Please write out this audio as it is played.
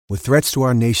With threats to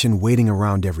our nation waiting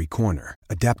around every corner,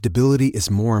 adaptability is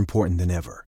more important than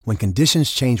ever. When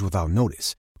conditions change without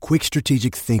notice, quick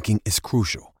strategic thinking is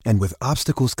crucial. And with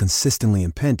obstacles consistently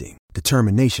impending,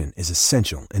 determination is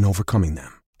essential in overcoming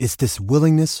them. It's this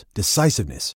willingness,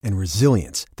 decisiveness, and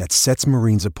resilience that sets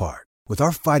Marines apart. With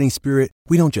our fighting spirit,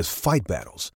 we don't just fight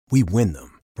battles, we win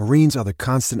them. Marines are the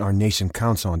constant our nation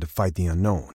counts on to fight the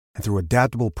unknown. And through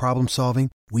adaptable problem solving,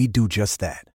 we do just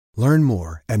that. Learn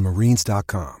more at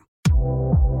marines.com.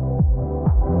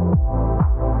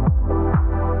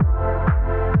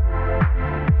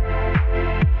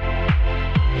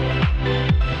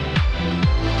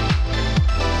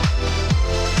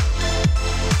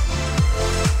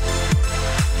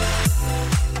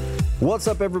 What's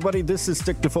up, everybody? This is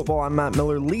Stick to Football. I'm Matt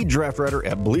Miller, lead draft writer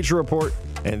at Bleacher Report,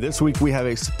 and this week we have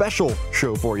a special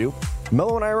show for you.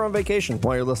 Mello and I are on vacation.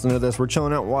 While you're listening to this, we're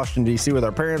chilling out in Washington, D.C. with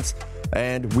our parents,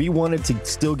 and we wanted to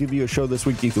still give you a show this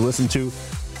week that you can listen to.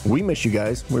 We miss you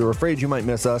guys. We were afraid you might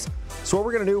miss us. So what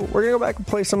we're going to do, we're going to go back and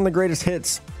play some of the greatest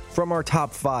hits from our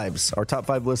top fives, our top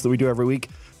five list that we do every week.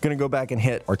 Going to go back and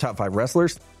hit our top five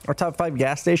wrestlers, our top five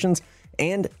gas stations,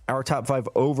 and our top five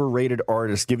overrated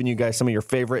artists, giving you guys some of your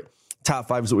favorite top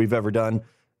fives that we've ever done.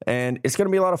 And it's going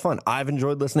to be a lot of fun. I've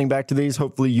enjoyed listening back to these.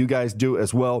 Hopefully you guys do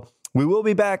as well. We will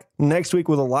be back next week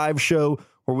with a live show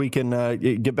where we can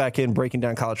get back in breaking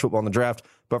down college football in the draft.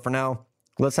 But for now,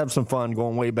 let's have some fun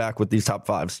going way back with these top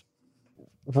fives.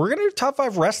 We're going to do top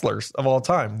five wrestlers of all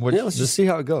time. Let's just see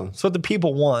how it goes. It's what the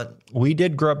people want. We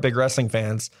did grow up big wrestling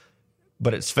fans,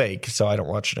 but it's fake, so I don't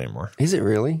watch it anymore. Is it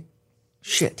really?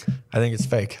 Shit. I think it's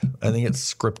fake. I think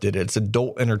it's scripted. It's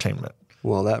adult entertainment.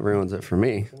 Well, that ruins it for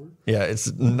me. Yeah,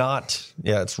 it's not.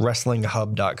 Yeah, it's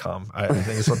wrestlinghub.com. I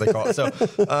think is what they call it. So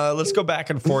let's go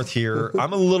back and forth here.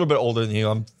 I'm a little bit older than you.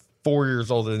 I'm 4 years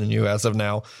older than you as of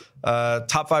now.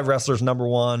 Top five wrestlers, number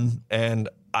one. And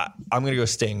I'm going to go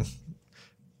Sting.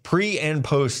 Pre and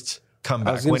post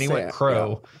comeback when he went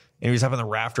Crow and he was having the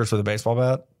rafters with a baseball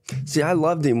bat. See, I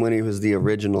loved him when he was the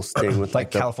original Sting with like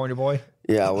California Boy.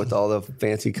 Yeah, with all the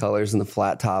fancy colors and the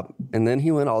flat top. And then he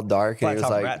went all dark flat and he was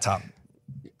top, like rat top.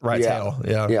 Right tail,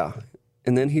 yeah. Yeah.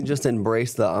 And then he just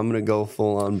embraced I'm going to go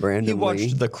full on Brandon He watched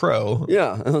Lee. The Crow.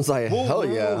 Yeah. I was like, hell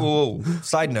yeah. Whoa.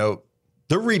 Side note,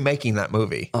 they're remaking that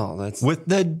movie. Oh, that's... With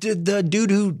the dude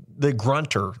the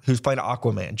grunter who's playing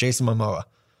Aquaman, Jason Momoa.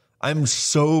 I'm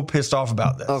so pissed off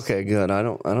about this. Okay, good. I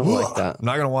don't like that. I'm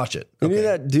not going to watch it. You knew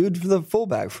that dude for the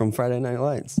fullback from Friday Night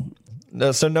Lights.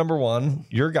 So number one,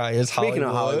 your guy is Hollywood.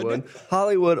 Speaking of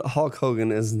Hollywood, Hulk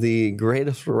Hogan is the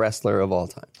greatest wrestler of all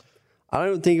time. I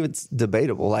don't think it's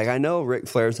debatable. Like, I know Ric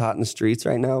Flair's hot in the streets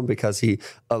right now because he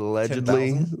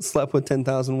allegedly 10,000? slept with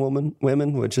 10,000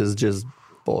 women, which is just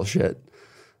bullshit.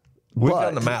 We've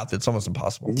done the math. It's almost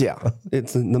impossible. Yeah,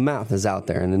 the math is out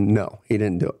there, and no, he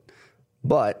didn't do it.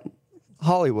 But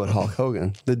Hollywood Hulk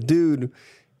Hogan, the dude,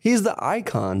 he's the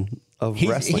icon of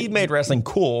wrestling. He made wrestling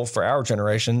cool for our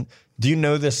generation. Do you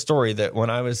know this story that when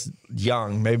I was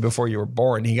young, maybe before you were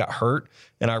born, he got hurt,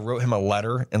 and I wrote him a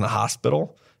letter in the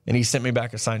hospital, and he sent me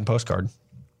back a signed postcard.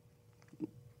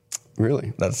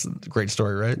 Really? That's a great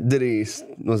story, right?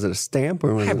 Was it a stamp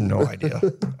or was I have no idea.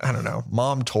 I don't know.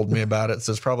 Mom told me about it,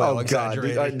 so it's probably all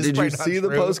exaggerated. Did you see the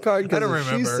postcard? I don't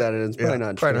remember. She said it. It's probably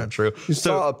not true. Probably not true. You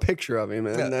saw a picture of him,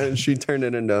 and then she turned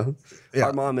it into... Yeah.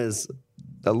 Our mom is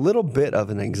a little bit of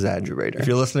an exaggerator. If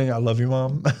you're listening, I love you,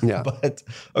 Mom. Yeah. But,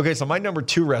 okay, so my number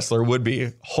two wrestler would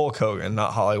be Hulk Hogan,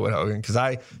 not Hollywood Hogan, because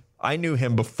I knew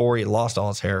him before he lost all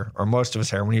his hair, or most of his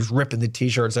hair, when he was ripping the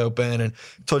T-shirts open and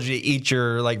told you to eat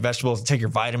your vegetables and take your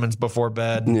vitamins before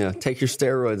bed. Yeah, take your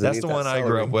steroids. That's the one I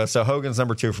grew up with. So Hogan's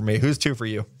number two for me. Who's two for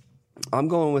you? I'm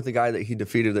going with the guy that he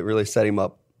defeated that really set him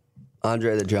up,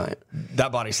 Andre the Giant.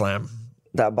 That body slam.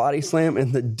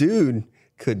 And the dude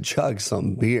could chug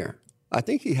some beer. I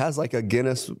think he has like a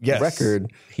Guinness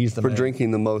record for drinking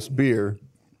the most beer.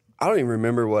 I don't even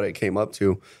remember what it came up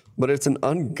to, but it's an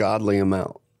ungodly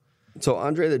amount. So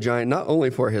Andre the Giant, not only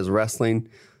for his wrestling,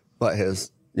 but his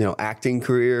acting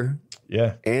career,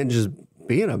 and just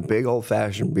being a big old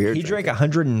fashioned beer. He drank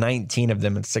 119 of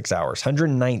them in 6 hours.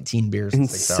 119 beers in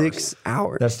 6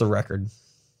 hours. That's the record.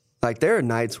 Like, there are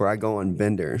nights where I go on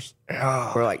benders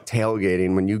or like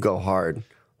tailgating when you go hard.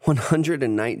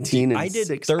 119 in 6 hours. I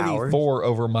did 34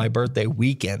 over my birthday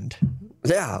weekend.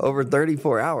 Yeah, over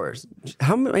 34 hours.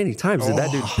 How many times did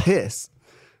that dude piss?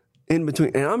 In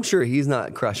between, and I'm sure he's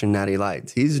not crushing Natty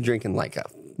Lights. He's drinking like a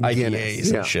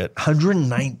Guinness. IPAs and shit.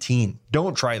 119.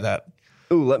 Don't try that.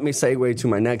 Ooh, let me segue to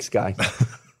my next guy.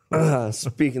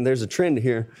 Speaking, there's a trend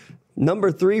here.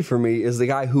 Number 3 for me is the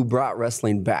guy who brought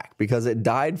wrestling back because it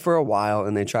died for a while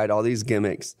and they tried all these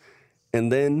gimmicks.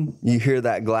 And then you hear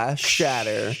that glass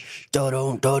shatter.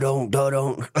 Do-don't, do-don't,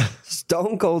 do-don't.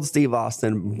 Stone Cold Steve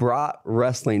Austin brought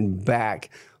wrestling back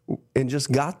and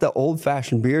just got the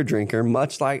old-fashioned beer drinker,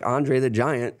 much like Andre the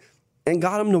Giant, and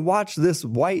got him to watch this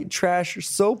white trash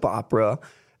soap opera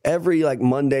every like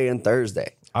Monday and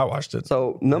Thursday. I watched it.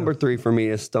 So number 3 for me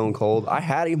is Stone Cold. I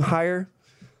had him higher,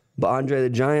 but Andre the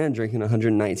Giant drinking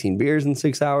 119 beers in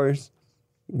 6 hours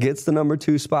gets the number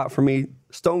 2 spot for me.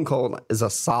 Stone Cold is a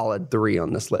solid 3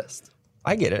 on this list.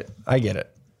 I get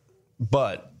it.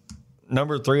 But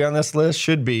number 3 on this list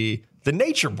should be the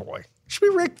Nature Boy. Should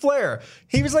be Ric Flair.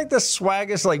 He was like the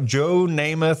swaggest, like Joe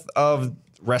Namath of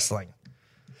wrestling.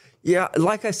 Yeah,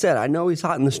 like I said, I know he's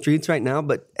hot in the streets right now,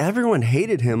 but everyone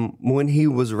hated him when he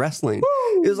was wrestling.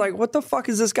 Woo! It was like, what the fuck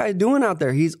is this guy doing out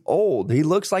there? He's old. He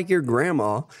looks like your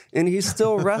grandma, and he's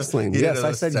still wrestling. Yes,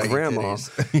 I said grandma.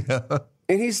 Yeah.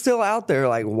 And he's still out there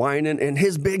like whining, and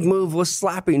his big move was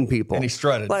slapping people. And he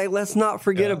strutted. Like, let's not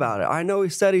forget about it. I know he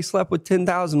said he slept with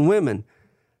 10,000 women.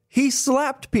 He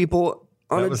slapped people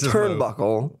on a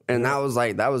turnbuckle, and that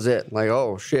was it. Like,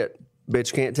 oh, shit,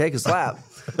 bitch can't take a slap.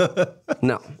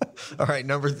 No. All right,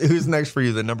 who's next for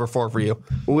you? The number 4 for you.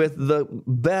 With the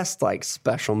best like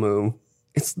special move,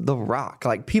 it's The Rock.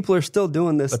 Like people are still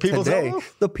doing this today. Elbow?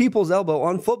 The people's elbow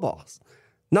on footballs.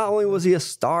 Not only was he a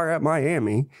star at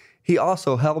Miami, he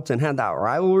also helped and had that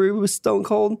rivalry with Stone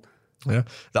Cold. Yeah,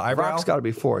 the eyebrow. Rock's got to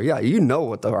be 4. Yeah, you know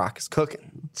what The Rock is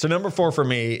cooking. So number 4 for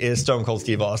me is Stone Cold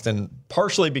Steve Austin,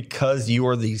 partially because you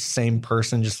are the same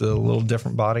person, just a little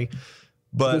different body.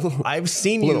 But I've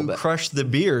seen you crush the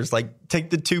beers, like take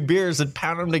the 2 beers and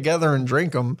pound them together and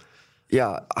drink them.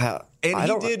 Yeah, I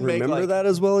don't remember that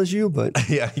as well as you, but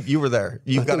yeah, you were there.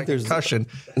 You got a concussion.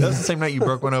 That was the same night you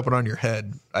broke one open on your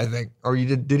head, I think, or you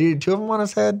did. Did he do 2 of them on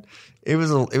his head? It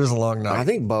was a long night. I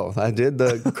think both. I did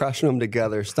the crushing them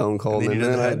together, Stone Cold, and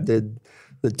then I did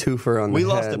the twofer on the head.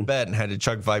 We lost a bet and had to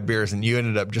chug 5 beers, and you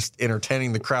ended up just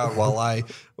entertaining the crowd while I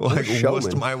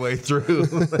wussed my way through,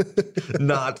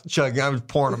 not chugging. I was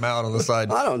pouring them out on the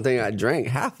side. I don't think I drank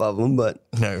half of them, but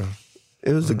no,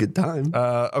 it was a good time.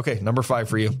 Okay, number 5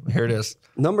 for you. Here it is.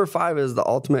 Number 5 is the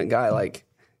ultimate guy. Like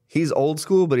he's old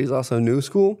school, but he's also new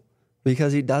school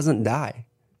because he doesn't die.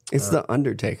 It's the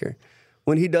Undertaker.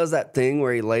 When he does that thing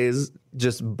where he lays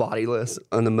just bodiless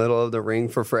in the middle of the ring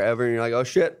for forever, and you're like, oh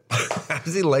shit. How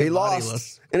does he lay bodiless?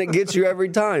 Lost. And it gets you every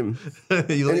time. And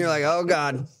you're like, oh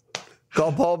God.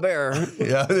 Call Paul Bearer.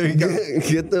 Yeah, there you go.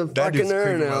 Get the fucking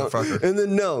urn out. And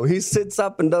then he sits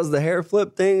up and does the hair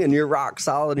flip thing, and you're rock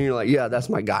solid, and you're like, yeah, that's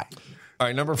my guy. All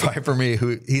right, number 5 for me,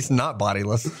 he's not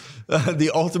bodiless,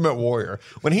 the Ultimate Warrior.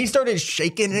 When he started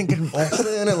shaking and convulsing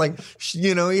and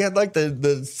he had like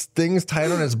the things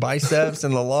tied on his biceps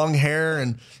and the long hair,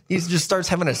 and he just starts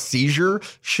having a seizure,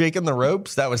 shaking the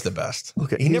ropes. That was the best.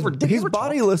 Okay, he's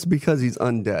bodiless because he's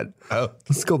undead. Oh,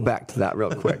 let's go back to that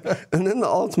real quick. And then the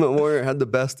Ultimate Warrior had the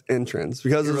best entrance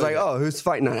because it was like, oh, who's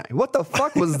fighting tonight? What the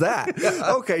fuck was that?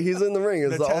 Yeah. Okay, he's in the ring.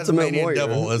 It's the Ultimate Warrior.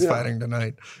 Devil is fighting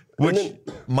tonight. Which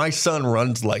my son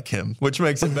runs like him, which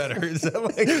makes it better. Is that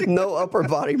like, no upper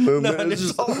body movement. No, it's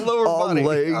just all lower body.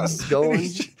 Legs going.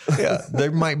 Yeah, they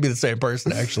might be the same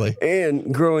person, actually.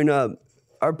 And growing up,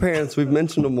 our parents, we've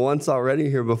mentioned them once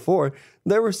already here before,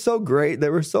 they were so great. They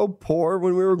were so poor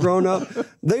when we were growing up.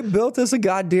 They built us a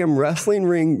goddamn wrestling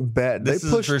ring bed. They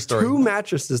pushed 2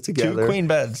 mattresses together. 2 queen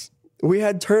beds. We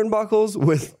had turnbuckles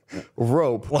with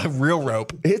rope. Like real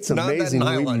rope. It's amazing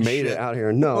we made it out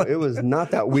here. No, it was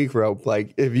not that weak rope.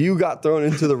 Like, if you got thrown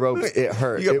into the ropes, it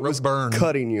hurt. It was burned.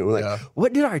 Cutting you. Like,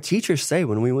 what did our teachers say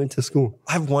when we went to school?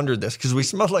 I've wondered this because we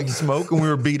smelled like smoke and we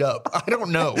were beat up. I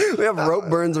don't know. We have rope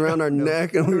burns around our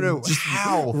neck and we just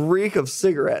reek of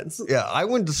cigarettes. Yeah, I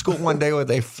went to school one day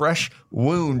with a fresh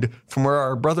wound from where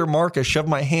our brother Marcus shoved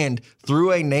my hand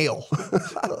through a nail.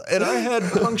 And I had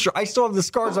puncture. I still have the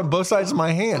scars on both sides of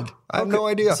my hand. I have no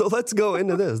idea. So let's go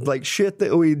into this. Like shit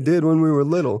that we did when we were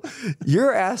little.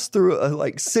 Your ass threw a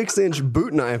 6-inch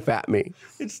boot knife at me.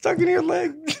 It's stuck in your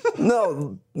leg.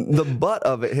 No, the butt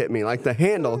of it hit me. Like the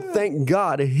handle. Thank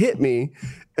God it hit me.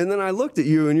 And then I looked at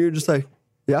you and you're just like,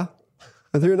 yeah,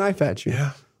 I threw a knife at you.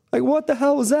 Yeah. Like, what the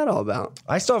hell was that all about?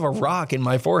 I still have a rock in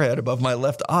my forehead above my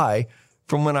left eye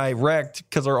from when I wrecked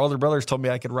because our older brothers told me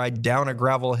I could ride down a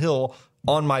gravel hill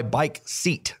on my bike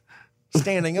seat,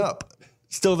 standing up.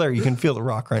 Still there. You can feel the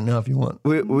rock right now if you want.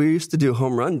 We used to do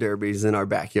home run derbies in our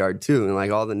backyard too.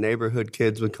 And all the neighborhood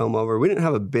kids would come over. We didn't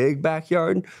have a big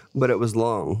backyard, but it was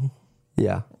long.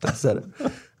 Yeah, I said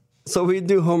it. So we'd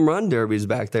do home run derbies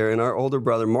back there. And our older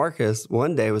brother Marcus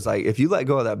one day was like, if you let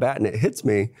go of that bat and it hits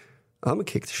me, I'm going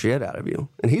to kick the shit out of you.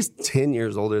 And he's 10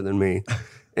 years older than me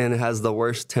and has the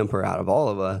worst temper out of all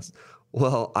of us.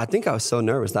 Well, I think I was so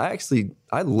nervous. I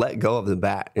let go of the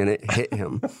bat and it hit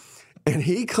him. And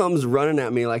he comes running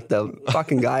at me like the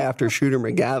fucking guy after Shooter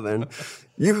McGavin.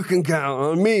 You can count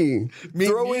on me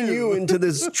throwing you into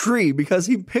this tree, because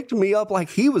he picked me up like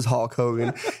he was Hulk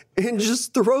Hogan and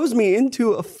just throws me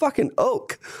into a fucking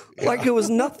oak like it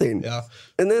was nothing. Yeah.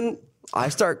 And then I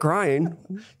start crying.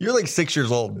 You're like 6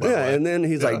 years old. By the way. And then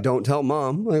he's like, don't tell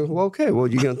mom. I'm like, well, okay, well,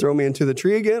 you going to throw me into the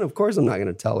tree again? Of course I'm not going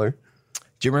to tell her.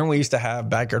 Do you remember we used to have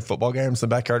backyard football games in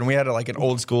the backyard? And we had like an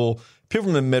old school, people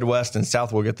from the Midwest and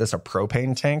South will get this, a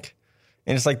propane tank.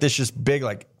 And it's like this just big,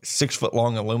 like 6 foot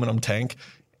long aluminum tank.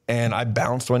 And I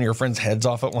bounced one of your friends' heads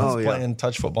off it once playing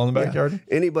touch football in the backyard.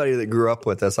 Yeah. Anybody that grew up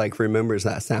with us like remembers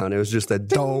that sound. It was just a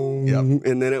dong,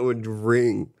 and then it would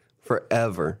ring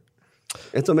forever.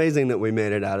 It's amazing that we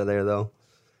made it out of there, though.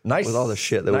 Nice. With all the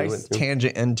shit that we went through.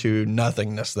 Tangent into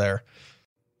nothingness there.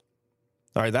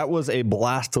 All right, that was a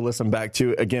blast to listen back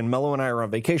to. Again, Mello and I are on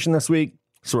vacation this week,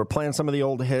 so we're playing some of the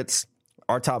old hits.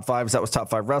 Our top 5s, that was top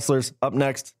 5 wrestlers. Up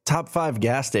next, top 5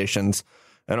 gas stations.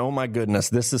 And oh my goodness,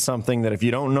 this is something that if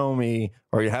you don't know me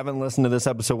or you haven't listened to this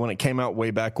episode when it came out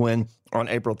way back when on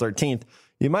April 13th,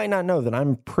 you might not know that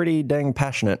I'm pretty dang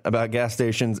passionate about gas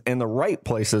stations and the right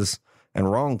places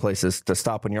and wrong places to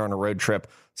stop when you're on a road trip.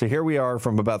 So here we are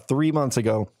from about 3 months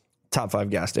ago, top 5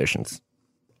 gas stations.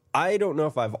 I don't know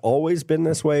if I've always been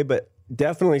this way, but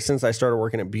definitely since I started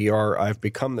working at BR, I've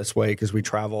become this way because we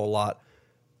travel a lot.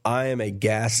 I am a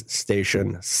gas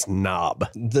station snob.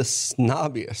 The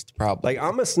snobbiest, probably. Like,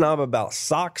 I'm a snob about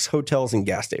socks, hotels, and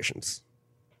gas stations.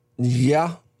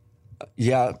 Yeah.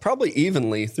 Yeah, probably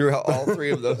evenly throughout all three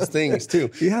of those things,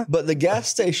 too. Yeah. But the gas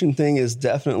station thing is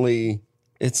definitely,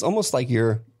 it's almost like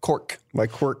your quirk. My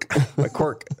quirk.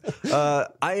 I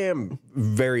am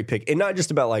very picky. And not just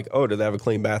about like, oh, do they have a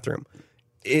clean bathroom?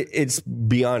 It's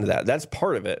beyond that. That's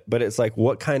part of it. But it's like,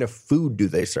 what kind of food do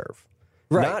they serve?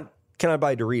 Right. Not, can I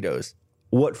buy Doritos?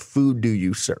 What food do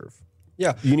you serve?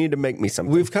 Yeah. You need to make me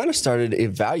something. We've kind of started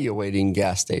evaluating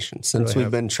gas stations since we've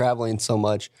been traveling so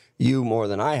much, you more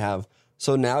than I have.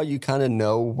 So now you kind of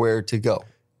know where to go.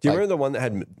 Do you remember the one that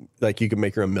had, like, you could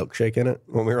make your own milkshake in it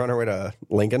when we were on our way to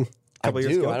Lincoln? I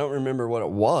do. I don't remember what it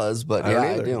was, but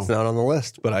I do. It's not on the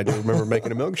list, but I do remember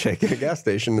making a milkshake at a gas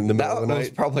station in the middle of the That was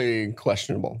night. probably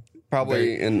questionable.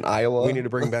 Probably in Iowa. We need to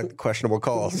bring back the questionable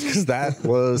calls because that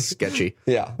was sketchy.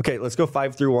 Yeah. Okay, let's go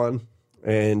 5 through 1.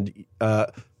 And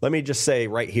let me just say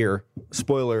right here,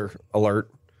 spoiler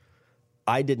alert,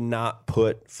 I did not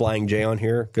put Flying J on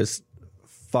here because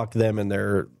fuck them and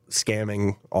they're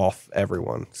scamming off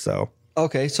everyone. So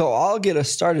Okay, so I'll get us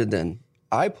started then.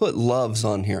 I put Love's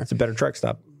on here. it's a better truck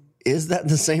stop. Is that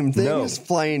the same thing No. as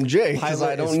Flying J? Because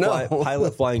I don't know.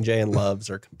 Pilot, Flying J, and Loves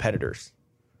are competitors.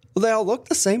 Well, they all look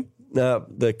the same.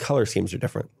 The color schemes are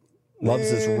different.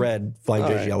 Loves is red, Flying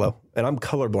J is right. yellow. And I'm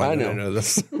colorblind. I and know. I know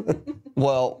this.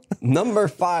 Well, number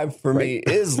 5 for me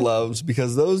is Love's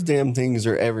because those damn things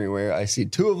are everywhere. I see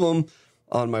 2 of them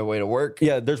on my way to work.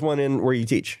 Yeah, there's one in where you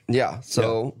teach. Yeah,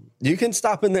 so you can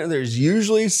stop in there. There's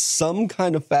usually some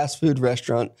kind of fast food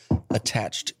restaurant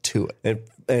attached to it.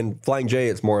 And Flying J,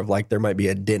 it's more of like there might be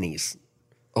a Denny's.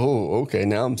 Oh, okay.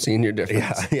 Now I'm seeing your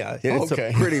difference. Yeah. It's Okay.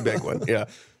 a pretty big one. Yeah.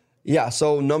 Yeah,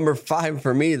 so number 5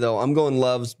 for me, though, I'm going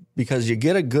Love's because you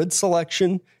get a good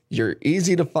selection, you're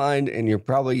easy to find, and you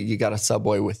got a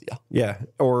Subway with you. Yeah.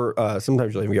 Or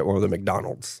sometimes you'll even get one of the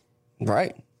McDonald's.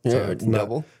 Right. Yeah, it's not-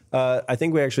 double. I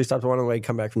think we actually stopped one on the way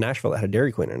come back from Nashville that had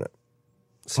Dairy Queen in it.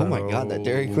 Oh my God, that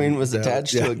Dairy Queen was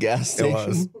attached to a gas It was.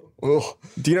 station. Ugh.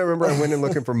 Do you not remember I went in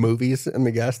looking for movies in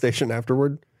the gas station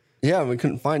afterward? Yeah, we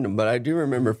couldn't find them, but I do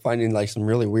remember finding like some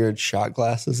really weird shot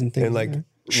glasses and things. And, like, there.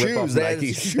 rip-off shoes, they had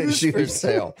Nikes. shoes for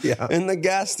sale. Yeah. In the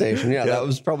gas station. Yeah, that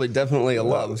was probably definitely a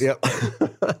Love's. Yep.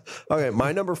 Okay,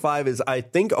 my number 5 is I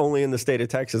think only in the state of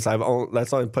Texas. That's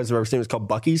the only place I've ever seen. It's called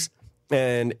Buc-ee's,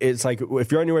 and it's like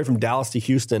if you're on your way from Dallas to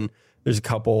Houston, there's a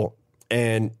couple,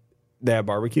 and they have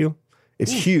barbecue.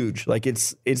 It's huge, like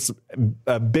it's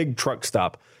a big truck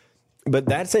stop, but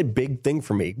that's a big thing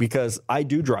for me because I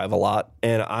do drive a lot,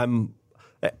 and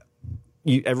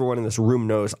everyone in this room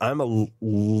knows I'm a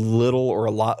little or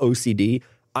a lot OCD.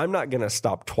 I'm not going to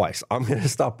stop twice. I'm going to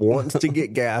stop once to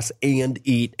get gas and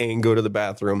eat and go to the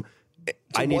bathroom.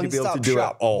 I need to be able to do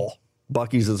it all.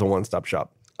 Buc-ee's is a one-stop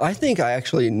shop. I think I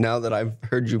actually, now that I've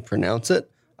heard you pronounce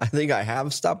it, I think I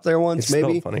have stopped there once, It's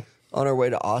maybe. so funny. On our way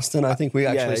to Austin, I think we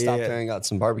actually stopped there and got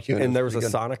some barbecue. And there was a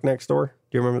Sonic next door.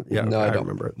 Do you remember? Yeah, No, I don't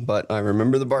remember it. But I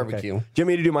remember the barbecue. Okay. Do you want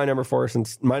me to do my number 4?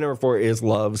 Since my number 4 is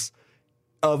Love's.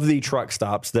 Of the truck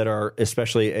stops that are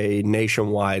especially a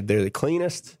nationwide, they're the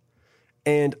cleanest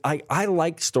And I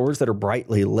like stores that are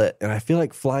brightly lit. And I feel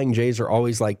like Flying J's are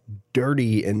always like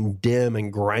dirty and dim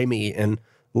and grimy. And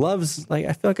Love's like,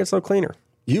 I feel like it's so cleaner.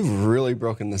 You've really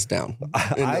broken this down.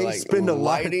 I spend a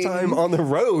lot of time on the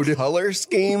road. Color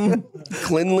scheme,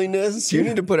 cleanliness. You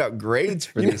need to put out grades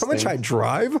for these How much I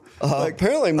drive?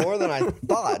 Apparently more than I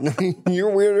thought.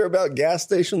 You're weirder about gas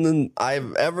station than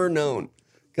I've ever known.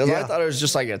 Because I thought it was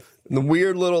just like the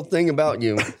weird little thing about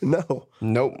you. No.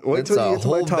 Nope. Wait It's a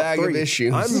whole bag of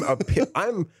issues.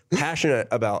 I'm passionate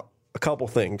about a couple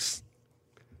things.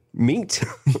 Meat,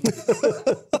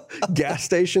 gas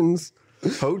stations,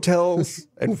 hotels,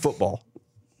 and football.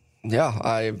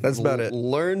 Yeah, That's about it.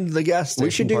 Learned the gas station.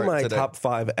 We should do part my today. top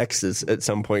 5 X's at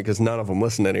some point because none of them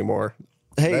listen anymore.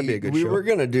 Hey, that'd be a good we show. were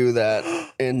gonna do that,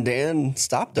 and Dan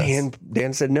stopped us.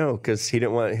 Dan said no because he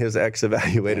didn't want his ex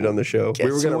evaluated on the show.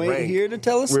 We were gonna wait here to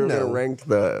tell us We were no. going to rank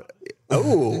the.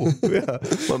 Oh, yeah.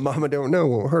 What Mama don't know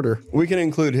won't hurt her. We can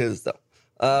include his though.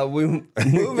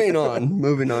 Moving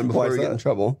on before we get in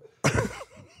trouble.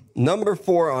 Number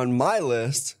 4 on my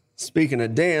list, speaking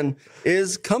of Dan,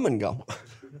 is Come and Go.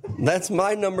 That's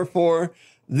my number 4.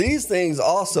 These things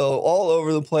also all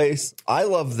over the place. I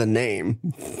love the name,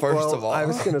 first of all. I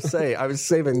was going to say, I was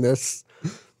saving this.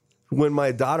 When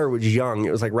my daughter was young,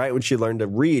 it was like right when she learned to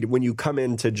read. When you come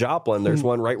into Joplin, there's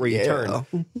one right where you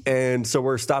turn. And so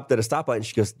we're stopped at a stoplight and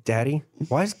she goes, Daddy,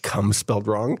 why is cum spelled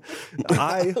wrong?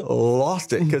 I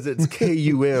lost it because it's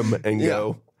K-U-M and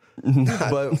go.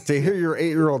 But to hear your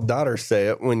 8-year-old daughter say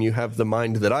it when you have the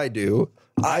mind that I do,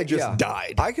 I just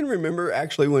died. I can remember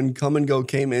actually when Come and Go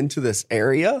came into this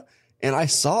area and I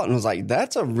saw it and was like,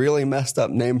 that's a really messed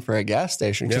up name for a gas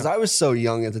station. Because I was so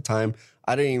young at the time,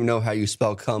 I didn't even know how you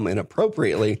spell cum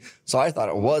inappropriately. So I thought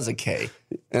it was a K.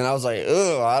 And I was like,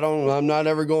 I'm not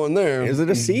ever going there. Is it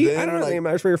a C? Then, I don't know. like, It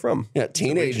matters where you're from. Yeah,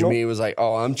 teenage me was like,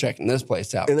 I'm checking this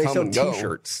place out. And they Come sell and Go.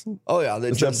 T-shirts. Oh, yeah. They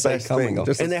It's just the say best Come and thing. Go.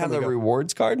 Just And they says have Come the and Go.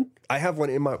 rewards card. I have one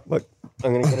in my look.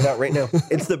 I'm going to get it out right now.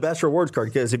 It's the best rewards card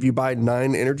because if you buy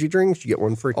 9 energy drinks, you get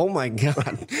one free. Oh, my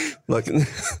God. Look,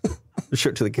 show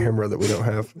it to the camera that we don't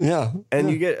have. Yeah. And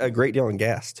you get a great deal on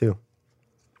gas too.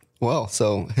 Well,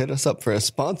 so hit us up for a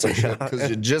sponsorship because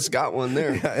you just got one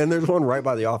there. Yeah, and there's one right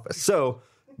by the office. So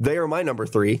they are my number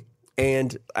 3.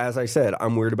 And as I said,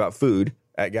 I'm weird about food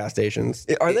at gas stations.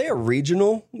 Are they a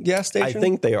regional gas I station?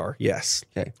 think they are, yes.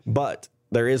 Okay. But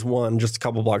there is one just a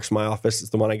couple blocks from my office. It's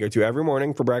the one I go to every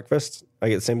morning for breakfast. I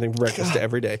get the same thing for breakfast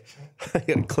every day. I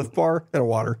get a Cliff Bar and a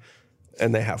water,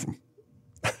 and they have them.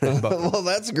 Well,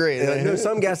 that's great. No,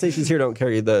 some gas stations here don't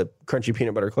carry the crunchy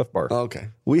peanut butter Cliff Bar. Okay.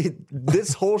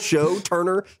 This whole show,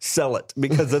 Turner, sell it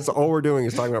because that's all we're doing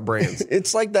is talking about brands.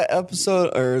 It's like that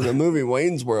episode or the movie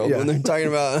Wayne's World when they're talking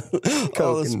about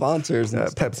all the sponsors. And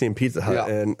Pepsi and Pizza Hut. Yeah.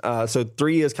 And so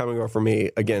 3 is coming over for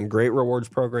me. Again, great rewards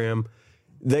program.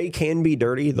 They can be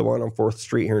dirty. The one on 4th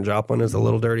Street here in Joplin is a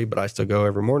little dirty, but I still go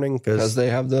every morning because they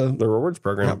have the rewards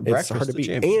program. It's hard to beat.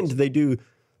 And they do,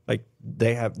 like,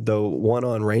 they have the one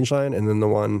on Rangeline and then the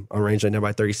one on Rangeline down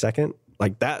by 32nd.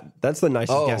 Like, that's the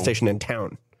nicest gas station in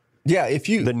town. Yeah,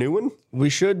 The new one? we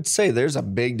should say there's a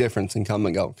big difference in Come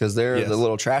and Go because they're the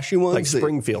little trashy ones. Like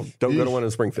Springfield. Don't go to one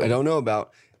in Springfield. I don't know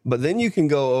about. But then you can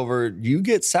go over, you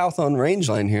get south on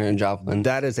Rangeline here in Joplin.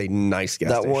 That is a nice gas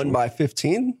That station. one by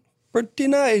 15, pretty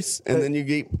nice. And then you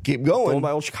keep going. Going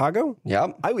by Old Chicago?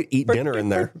 Yep. I would eat dinner in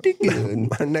there. Pretty good.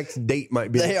 My next date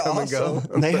might be They to come and go.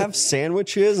 they have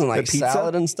sandwiches and like pizza,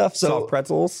 salad and stuff. So soft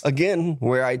pretzels. again,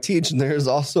 where I teach, there's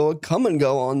also a Come and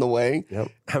Go on the way.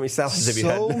 Yep. How many salads have you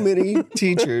So had? many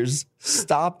teachers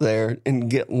stop there and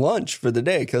get lunch for the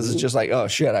day because it's just like, oh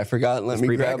shit, I forgot. Let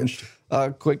me grab prepackaged.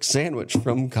 a quick sandwich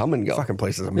from Come and Go. Fucking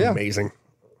place is amazing.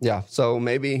 Yeah, so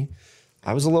maybe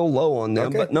I was a little low on them,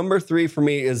 Okay. but number 3 for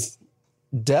me is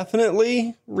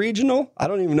definitely regional. I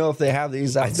don't even know if they have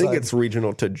these outside. I think it's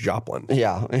regional to Joplin.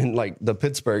 yeah, in like the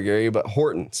Pittsburgh area, but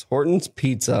Horton's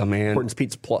Pizza, man. Horton's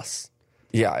Pizza Plus.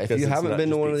 Yeah, if you it's haven't not been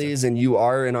to just one of pizza. these and you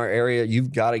are in our area,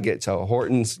 you've got to get to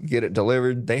Horton's, get it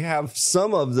delivered. They have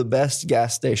some of the best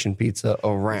gas station pizza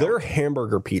around. Their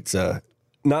hamburger pizza,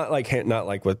 not like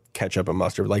with ketchup and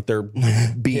mustard, like their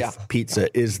beef pizza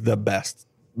is the best,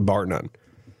 bar none.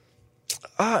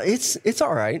 It's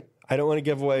all right. I don't want to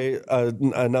give away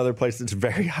another place that's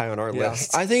very high on our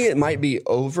list. I think it might be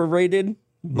overrated,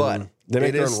 but They make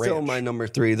it their is own still ranch. my number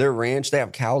 3. Their ranch, they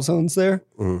have calzones there.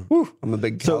 Whew, I'm a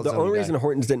big calzone So the only guy. reason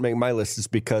Horton's didn't make my list is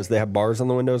because they have bars on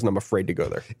the windows, and I'm afraid to go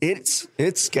there. it's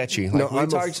sketchy. No,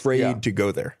 Like, I'm afraid to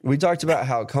go there. We talked about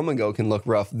how Come and Go can look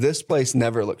rough. This place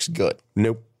never looks good.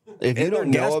 Nope. If you And their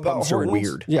don't gas know about pumps are Hortons,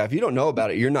 weird. yeah, if you don't know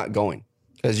about it, you're not going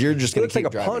because you're just It going looks to like keep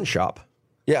a driving. pawn shop.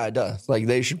 Yeah, it does. Like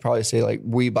they should probably say like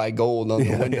we buy gold on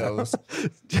the windows.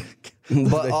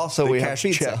 But also we have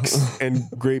pizza checks and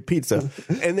great pizza.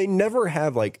 And they never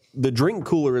have like the drink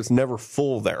cooler is never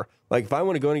full there. Like if I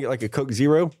want to go and get like a Coke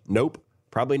Zero, nope.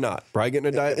 Probably not. Probably getting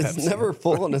a Diet Pepsi. It's never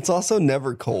full and it's also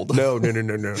never cold. No.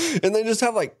 And they just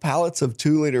have like pallets of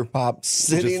 2-liter pops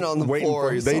sitting Just on the waiting floor.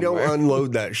 for you. They don't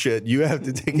unload that shit. You have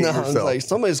to take it yourself. It's like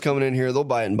somebody's coming in here. They'll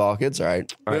buy it in bulk. It's all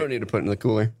right. We don't need to put it in the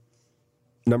cooler.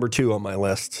 Number 2 on my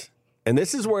list. And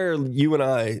this is where you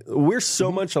and we're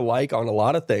so much alike on a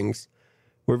lot of things.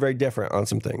 We're very different on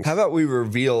some things. How about we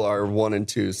reveal our 1 and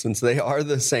 2 since they are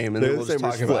the same and then we'll just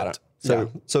talk about it.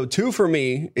 So 2 for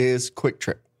me is Quick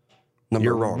Trip.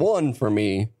 Number 1 for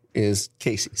me is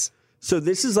Casey's. So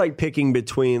this is like picking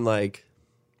between like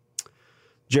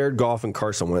Jared Goff and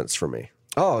Carson Wentz for me.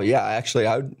 Oh yeah, actually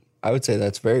I would say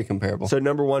that's very comparable. So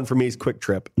number 1 for me is Quick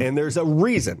Trip. And there's a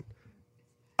reason.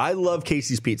 I love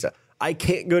Casey's pizza. I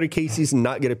can't go to Casey's and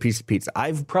not get a piece of pizza.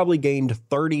 I've probably gained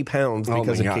 30 pounds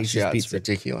because of Casey's pizza. It's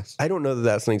ridiculous. I don't know that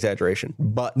that's an exaggeration,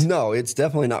 but no, it's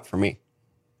definitely not for me.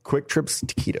 Quick Trip's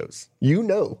taquitos. You've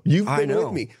been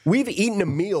with me. We've eaten a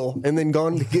meal and then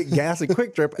gone to get gas at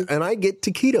Quick Trip, and I get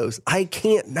taquitos. I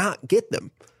can't not get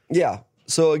them. Yeah.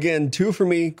 So again, 2 for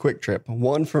me, Quick Trip.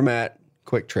 1 for Matt,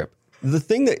 Quick Trip. The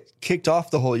thing that kicked off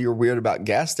the whole "you're weird about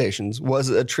gas stations" was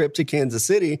a trip to Kansas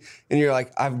City, and you're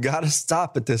like, "I've got to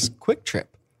stop at this Quick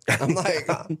Trip." I'm like,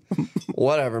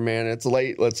 "Whatever, man. It's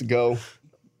late. Let's go."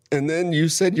 And then you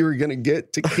said you were going to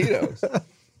get taquitos,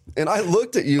 and I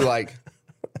looked at you like,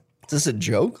 "Is this a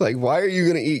joke? Like, why are you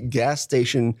going to eat gas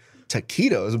station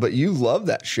taquitos? But you love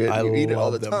that shit. You eat it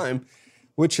all the time."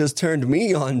 Which has turned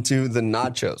me on to the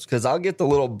nachos, because I'll get the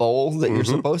little bowl that you're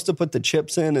supposed to put the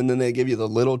chips in, and then they give you the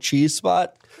little cheese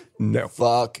spot. No.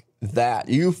 Fuck that.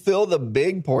 You fill the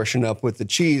big portion up with the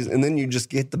cheese, and then you just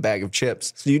get the bag of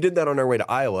chips. So you did that on our way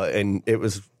to Iowa, and it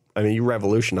was, I mean, you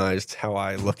revolutionized how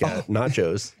I look at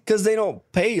nachos. Because they don't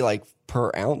pay like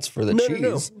per ounce for the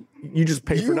cheese. No. You just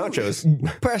pay for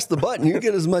nachos. Press the button, you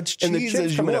get as much cheese and the chips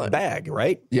as you come want. in a bag,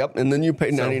 right? Yep, and then you pay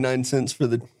 99 cents for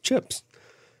the chips.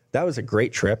 That was a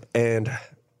great trip, and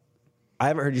I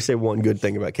haven't heard you say one good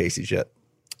thing about Casey's yet.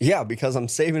 Yeah, because I'm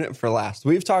saving it for last.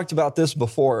 We've talked about this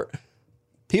before.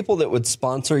 People that would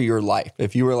sponsor your life,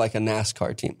 if you were like a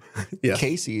NASCAR team, Yes.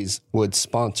 Casey's would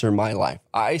sponsor my life.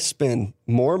 I spend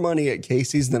more money at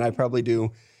Casey's than I probably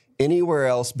do anywhere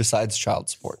else besides child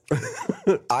support.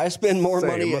 I spend more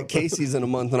money at Casey's in a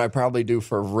month than I probably do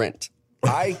for rent.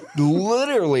 I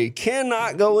literally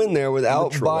cannot go in there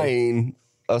without buying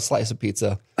a slice of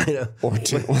pizza. I know. Or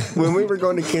 2. When we were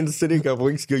going to Kansas City a couple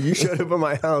weeks ago, you showed up at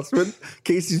my house with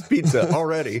Casey's pizza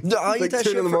already. I'll eat like that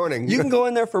 2 shit in the morning. You can go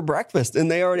in there for breakfast, and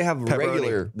they already have Pepperoni.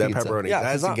 regular That pizza. pepperoni.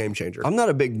 That's a game changer. I'm not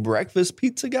a big breakfast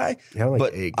pizza guy, Yeah, I like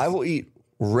but eggs. I will eat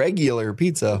regular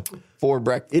pizza for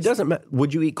breakfast. It doesn't matter.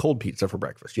 Would you eat cold pizza for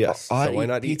breakfast? Yes. I why eat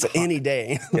not pizza eat hot? any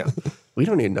day. Yeah. We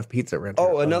don't need enough pizza around here.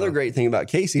 Oh, another great thing about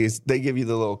Casey's, they give you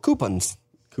the little coupons.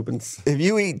 Coupons. If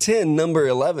you eat 10, number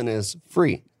 11 is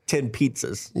free. 10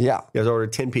 pizzas. Yeah. You guys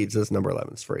ordered 10 pizzas, number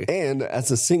 11 is free. And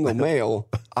as a single male,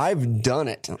 I've done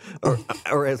it.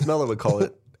 Or as Mella would call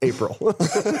it, April.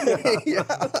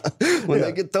 When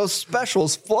they get those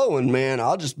specials flowing, man,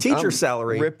 I'll just Teacher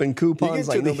salary. ripping coupons You get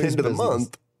like to the nobody's end of the business.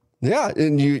 month. Yeah,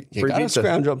 and you Free got to pizza.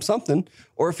 scrounge up something.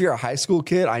 Or if you're a high school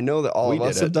kid, I know that all We of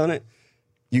us did have it. done it.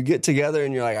 You get together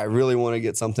and you're like, I really want to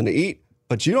get something to eat,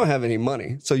 but you don't have any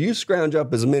money. So you scrounge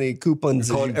up as many coupons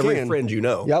as you Every can. friend you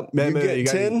know. Yep. Man, you man, get you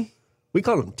got 10. We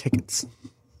called them tickets.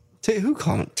 Who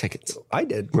called them tickets? I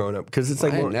did growing up because it's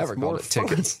like I more, never it's more called it fun.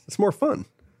 tickets. It's more fun.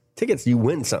 Tickets, you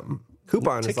win something.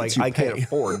 Coupon is Tickets like you I can't pay.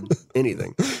 afford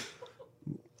anything.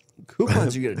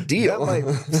 Coupons, you get a That deal. might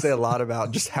say a lot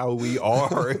about just how we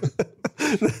are.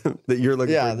 That you're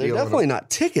looking for Yeah, a they're deal. definitely not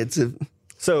tickets.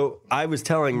 So I was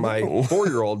telling my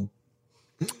 4-year-old,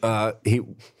 I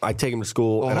take him to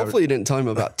school. Well, and hopefully you didn't tell him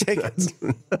about tickets.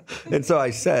 and so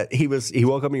I said, he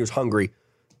woke up and he was hungry,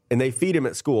 and they feed him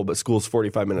at school, but school's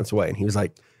 45 minutes away. And he was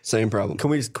like, Same problem. can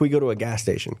we go to a gas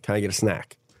station? Can I get a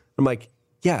snack? I'm like,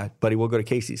 yeah, buddy, we'll go to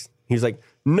Casey's. He's like,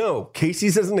 no,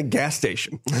 Casey's isn't a gas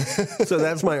station. So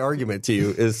that's my argument to you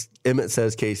is Emmett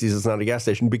says Casey's is not a gas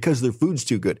station because their food's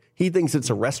too good. He thinks it's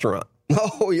a restaurant.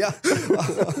 Oh, yeah.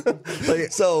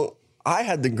 So I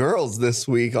had the girls this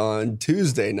week on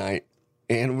Tuesday night,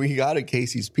 and we got a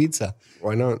Casey's pizza.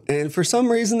 Why not? And for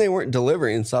some reason, they weren't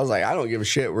delivering. So I was like, I don't give a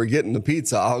shit. We're getting the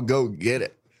pizza. I'll go get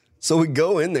it. So we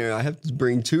go in there. I have to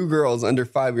bring 2 girls under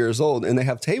 5 years old, and they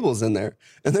have tables in there.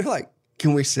 And they're like,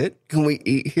 can we sit? Can we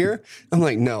eat here? I'm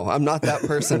like, no, I'm not that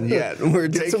person yet. We're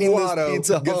Get taking some Lotto, this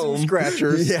pizza get home. some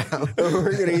scratchers. Yeah.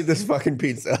 We're going to eat this fucking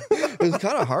pizza. was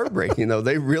kind of heartbreaking, though.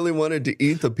 They really wanted to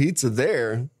eat the pizza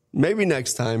there. Maybe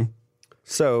next time.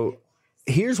 So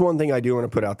here's one thing I do want to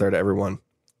put out there to everyone.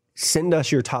 Send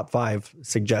us your top 5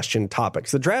 suggestion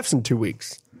topics. The draft's in 2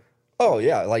 weeks. Oh,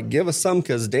 yeah. Like, give us some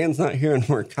because Dan's not here and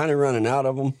we're kind of running out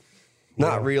of them.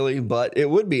 Not really, but it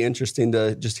would be interesting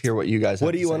to just hear what you guys have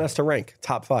What do you want us to rank?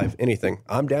 Top 5, anything.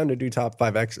 I'm down to do top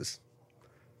 5 X's.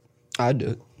 I'd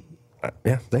do it.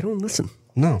 Yeah, they don't listen.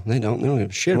 No, they don't. They don't give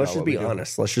a shit Let's about just be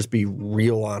honest. Let's just be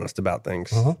real honest about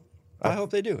things. I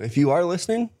hope they do. If you are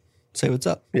listening, say what's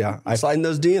up. Yeah. Slide in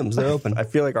those DMs. They're open. I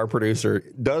feel like our producer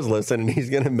does listen, and he's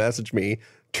going to message me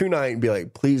tonight and be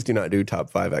like, please do not do top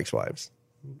 5 ex-wives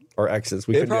or exes.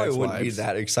 We It could do probably wouldn't be ex-wives.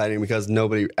 that exciting because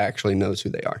nobody actually knows who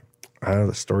they are. I know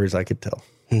the stories I could tell.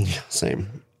 Same.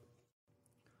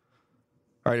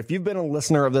 All right. If you've been a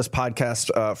listener of this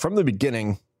podcast from the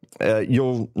beginning,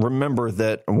 you'll remember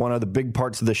that one of the big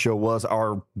parts of the show was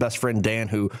our best friend Dan,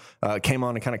 who came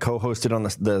on and kind of co-hosted on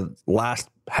the last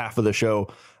half of the show.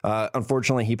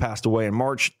 Unfortunately, he passed away in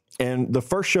March. And the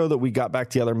first show that we got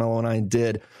back together, Mello and I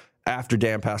did after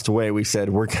Dan passed away, we said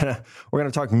we're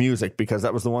gonna talk music, because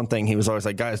that was the one thing he was always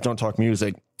like, guys, don't talk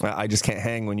music. I just can't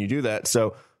hang when you do that.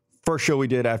 So first show we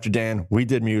did after Dan, we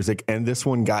did music, and this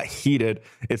one got heated.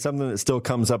 It's something that still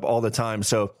comes up all the time.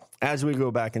 So as we go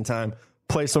back in time,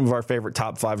 play some of our favorite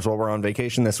top 5s while we're on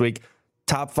vacation this week.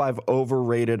 Top 5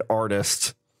 overrated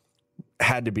artists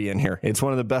had to be in here. It's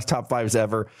one of the best top 5s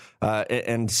ever.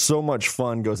 And so much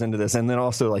fun goes into this. And then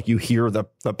also, like, you hear the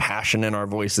passion in our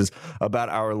voices about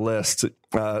our list.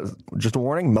 Just a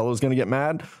warning, Mello's going to get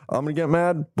mad. I'm going to get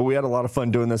mad, but we had a lot of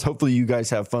fun doing this. Hopefully you guys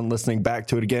have fun listening back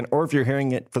to it again. Or if you're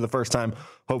hearing it for the first time,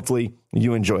 hopefully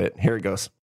you enjoy it. Here it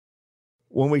goes.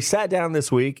 When we sat down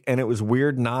this week, and it was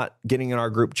weird not getting in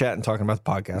our group chat and talking about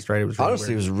the podcast, right? It was really Honestly,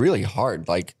 weird. it was really hard.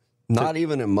 Like, not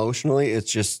even emotionally. It's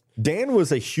just Dan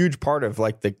was a huge part of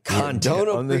like the content.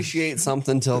 don't appreciate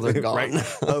something till they're gone. Right?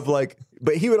 Of like,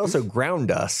 but he would also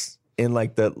ground us in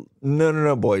like the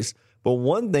no, boys. But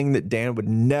one thing that Dan would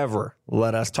never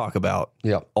let us talk about,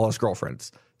 all his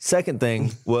girlfriends. Second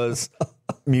thing was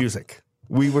music.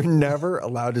 We were never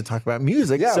allowed to talk about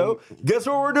music. Yeah. So guess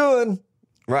what we're doing?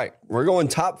 Right. We're going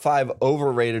top 5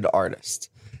 overrated artists.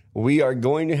 We are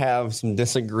going to have some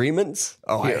disagreements.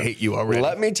 Oh, here. I hate you already.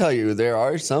 Let me tell you, there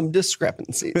are some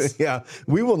discrepancies. Yeah,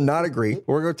 we will not agree.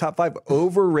 We're going to top 5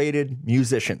 overrated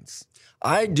musicians.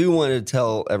 I do want to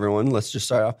tell everyone, let's just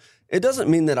start off. It doesn't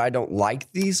mean that I don't like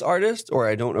these artists or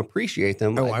I don't appreciate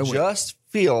them. I just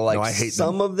feel like I hate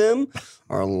some of them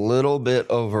are a little bit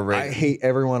overrated. I hate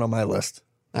everyone on my list.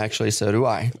 Actually, so do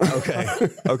I.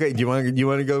 Okay. Do you want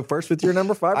to go first with your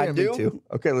number 5? I Me do. too.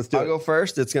 Okay, let's do I'll it. go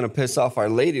first. It's going to piss off our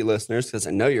lady listeners because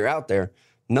I know you're out there.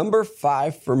 Number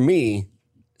 5 for me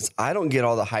is I don't get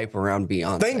all the hype around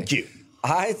Beyonce. Thank you.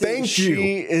 I think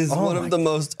she is one of the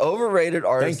most overrated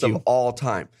artists of all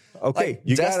time. Okay, Like,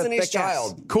 you got a Destiny's thick ass.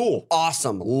 Child. Cool.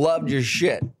 Awesome. Loved your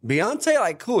shit. Beyonce,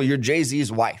 like, cool. You're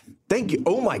Jay-Z's wife. Thank you.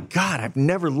 Oh my God, I've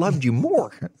never loved you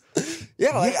more.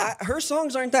 Yeah, like her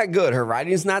songs aren't that good. Her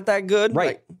writing's not that good. Right.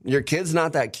 Like, your kid's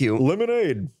not that cute.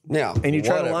 Lemonade. Yeah. And you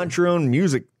try to whatever. launch your own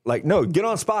music. Like, no, get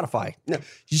on Spotify. No,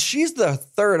 she's the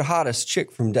 3rd hottest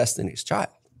chick from Destiny's Child.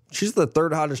 She's the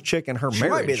 3rd hottest chick in her She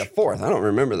marriage. might be the 4th. I don't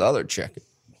remember the other chick.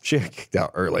 She got kicked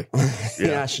out early.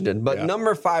 Yeah, she did. But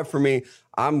number 5 for me,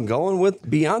 I'm going with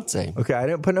Beyonce. Okay, I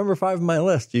didn't put number 5 on my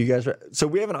list. You guys, so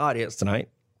we have an audience tonight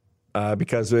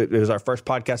because it was our first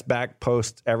podcast back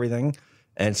post everything,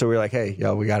 and so we're like, hey,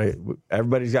 yo,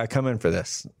 everybody's got to come in for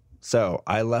this. So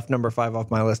I left number 5 off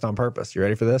my list on purpose. You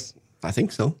ready for this? I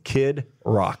think so. Kid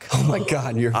Rock. Oh my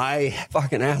God, you're a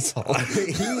fucking asshole.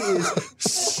 He is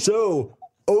so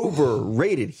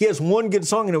overrated. He has one good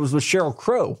song, and it was with Sheryl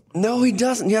Crow. No, he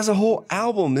doesn't. He has a whole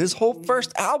album. His whole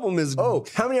first album is Oh,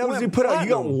 how many albums did he put out? You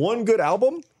got one good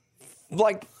album?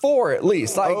 like 4 at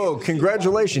least. Like, Oh,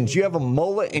 congratulations. You have a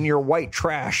mullet and you're white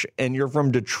trash and you're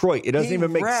from Detroit. It doesn't he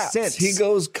even make raps. sense. He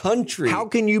goes country. How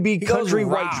can you be goes country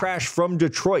white rock. trash from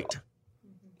Detroit?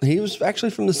 He was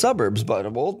actually from the suburbs,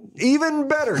 but well, Even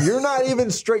better. You're not even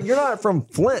straight. You're not from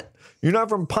Flint. You're not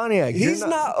from Pontiac. You're he's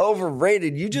not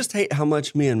overrated. You just hate how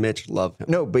much me and Mitch love him.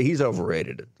 No, but he's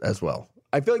overrated as well.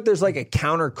 I feel like there's like a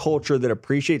counterculture that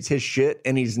appreciates his shit,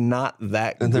 and he's not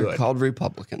that And good. they're called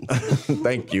Republicans.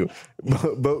 Thank you.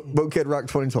 Boat Kid Rock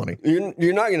 2020.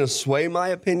 You're not going to sway my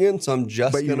opinion, so I'm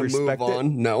just But you going to move respect it?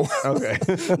 on. No. Okay.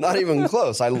 Not even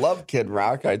close. I love Kid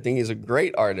Rock. I think he's a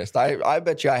great artist. I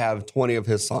bet you I have 20 of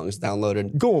his songs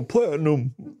downloaded. Going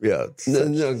platinum. Yeah.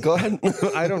 No, go ahead.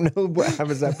 I don't know what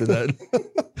happens after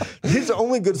that. His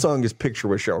only good song is Picture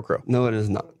with Sheryl Crow. No, it is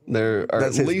not. There are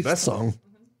That's at his least best song.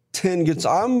 10 guitars.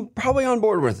 I'm probably on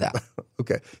board with that.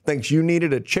 Okay. Thanks. You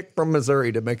needed a chick from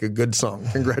Missouri to make a good song.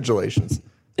 Congratulations.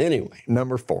 Anyway,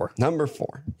 Number 4.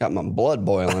 Got my blood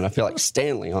boiling. I feel like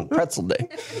Stanley on pretzel day.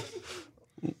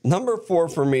 Number 4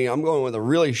 for me, I'm going with a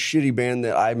really shitty band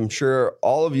that I'm sure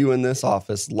all of you in this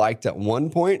office liked at one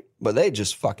point, but they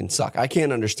just fucking suck. I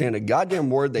can't understand a goddamn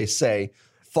word they say.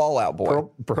 Fall Out Boy.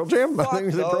 Pearl Jam? Fuck I think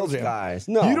you said Pearl those Jam. guys.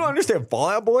 No. You don't understand Fall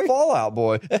Out Boy? Fall Out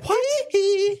Boy.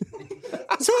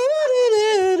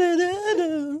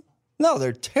 No,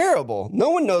 they're terrible. No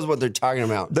one knows what they're talking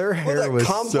about. Their hair was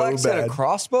complex so and a bad.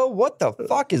 crossbow? What the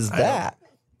fuck is that?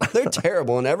 They're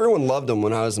terrible, and everyone loved them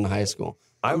when I was in high school.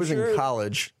 I I'm was sure, in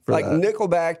college for like that.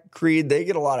 Nickelback, Creed, they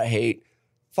get a lot of hate.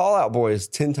 Fall Out Boy is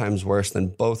 10 times worse than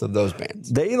both of those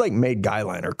bands. They like made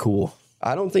Guyliner cool.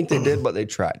 I don't think they did, but they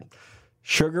tried.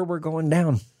 Sugar, we're going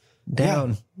down.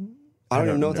 Down. I don't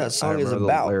even know what that song is remember the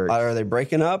about. lyrics. Are they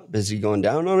breaking up? Is he going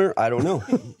down on her? I don't know.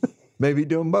 Maybe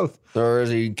doing both. Or is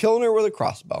he killing her with a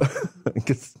crossbow?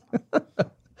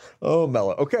 Oh,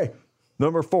 Mellow. Okay.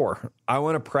 Number 4. I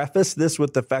want to preface this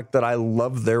with the fact that I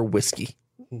love their whiskey,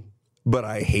 but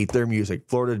I hate their music.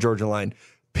 Florida Georgia Line.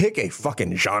 Pick a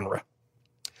fucking genre.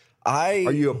 Are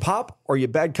you a pop or are you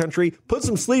bad country? Put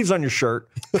some sleeves on your shirt.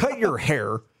 Cut your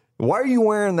hair. Why are you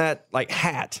wearing that like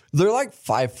hat? They're like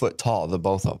 5 foot tall, the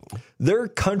both of them. They're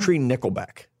country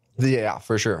Nickelback, Yeah,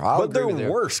 for sure. but they're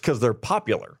worse because they're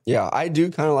popular. Yeah, I do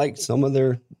kind of like some of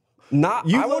their. Not.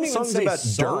 You I want won't even songs say about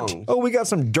songs. dirt? Oh, we got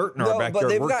some dirt in our No, but backyard.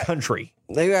 they've We're got- country.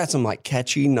 They got some like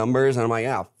catchy numbers, and I'm like,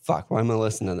 ah, fuck. Why am I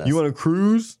listening to this? You want to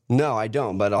cruise? No, I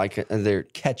don't. But like, they're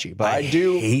catchy. But I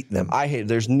do hate them. I hate.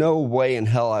 There's no way in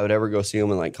hell I would ever go see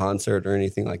them in like concert or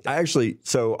anything like that.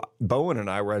 So Bowen and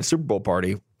I were at a Super Bowl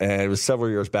party, and it was several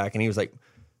years back, and he was like,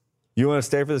 "You want to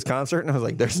stay for this concert?" And I was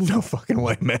like, "There's no fucking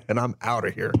way, man. I'm out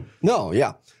of here." No,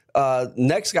 yeah.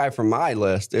 Next guy from my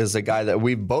list is a guy that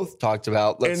we've both talked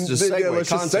about. Let's just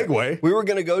segue. We were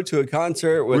going to go to a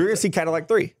concert with We were going to see Cadillac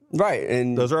 3. right,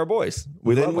 and Those are our boys.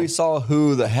 then we saw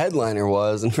who the headliner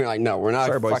was, and we're like, no, we're not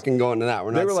Sorry, boys. fucking going to that.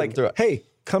 We're They not were sitting like, through it. "Hey,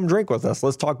 come drink with us.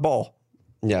 Let's talk ball."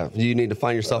 Yeah, you need to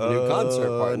find yourself a new concert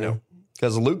partner. no.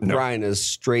 Because Luke Bryan is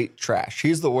straight trash.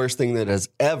 He's the worst thing that has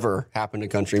ever happened to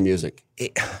country music.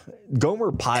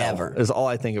 Gomer Pyle Ever. is all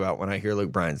I think about when I hear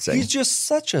Luke Bryan sing. He's just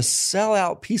such a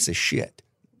sellout piece of shit.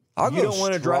 You don't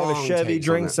want to drive a strong Chevy, takes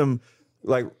on drink that. some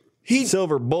like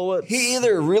silver bullets. He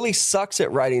either really sucks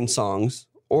at writing songs,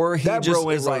 or he That just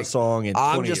bro is ain't wrote a like, song in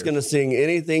I'm 20 just years." going to sing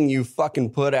anything you fucking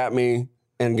put at me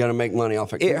and going to make money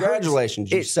off it. It hurts.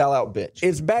 Congratulations, you sellout bitch.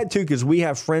 It's bad too because we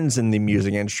have friends in the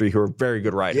music industry who are very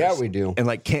good writers. Yeah, we do. and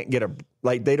like can't get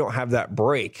they don't have that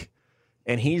break.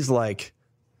 And he's like,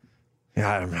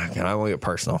 yeah, I won't get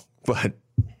personal, but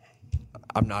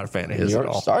I'm not a fan of his You at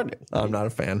already all. started. I'm not a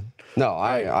fan. No,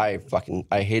 I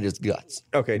hate his guts.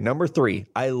 Okay, number 3.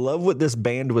 I love what this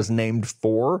band was named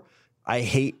for. I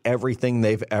hate everything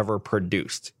they've ever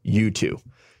produced. U2.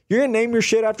 You're gonna name your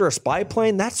shit after a spy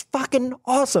plane? That's fucking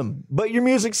awesome. But your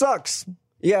music sucks.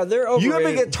 Yeah, they're overrated.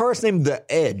 You have a guitarist named The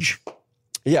Edge.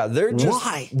 Yeah, they're just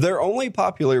Why? They're only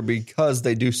popular because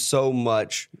they do so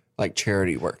much like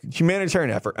charity work.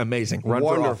 Humanitarian effort, amazing. Run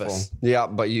Wonderful. for office. Yeah,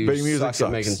 but your music suck sucks.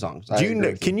 at making songs. Do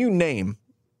you can you name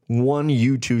one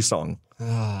U2 song?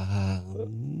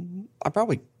 I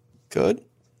probably could.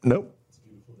 Nope.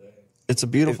 It's a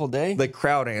beautiful day. The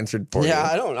crowd answered for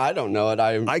Yeah, you. I don't know it.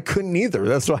 I couldn't either.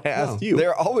 That's why I asked you.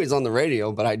 They're always on the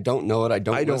radio, but I don't know it. I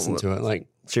don't listen to it. Like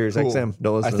Sirius cool. XM.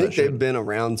 Don't listen I to think that shit. they've been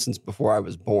around since before I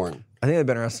was born. I think they've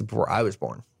been around since before I was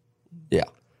born. Yeah.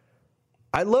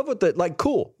 I love what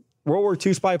cool. World War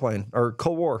II spy plane or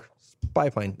Cold War spy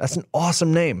plane. That's an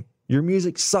awesome name. Your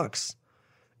music sucks.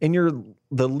 And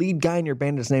the lead guy in your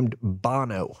band is named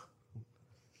Bono.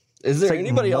 Is there like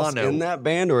anybody else mono. in that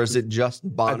band, or is it just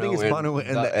Bono? I think it's Bono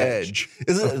and the Edge.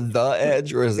 Is it the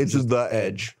Edge, or is it It's just The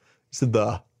Edge. It's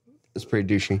the. It's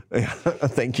pretty douchey.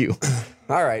 Thank you.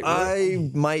 All right.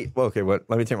 I might. Okay, what?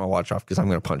 Let me take my watch off because I'm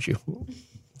going to punch you.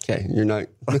 Okay, you're not.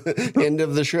 End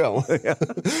of the show.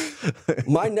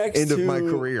 My next End of my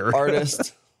career.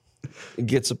 artist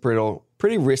gets a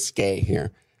pretty risque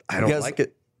here. I don't Because like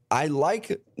it. I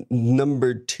like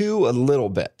number 2 a little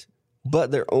bit,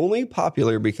 but they're only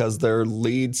popular because their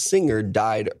lead singer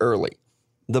died early.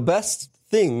 The best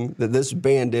thing that this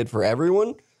band did for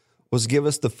everyone was give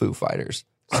us the Foo Fighters.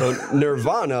 So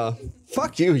Nirvana,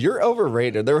 fuck you, you're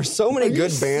overrated. There were so many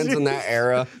good bands in that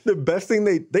era. The best thing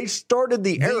they started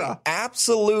the The era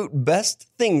absolute best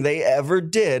thing they ever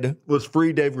did was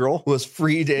Free Dave Grohl. was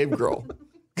free Dave Grohl.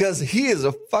 Because he is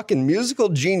a fucking musical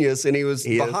genius, and he was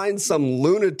behind some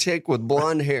lunatic with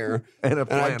blonde hair. And a I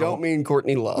flannel. don't mean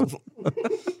Courtney Love.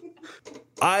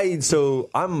 So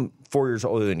I'm 4 years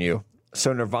older than you.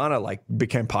 So Nirvana like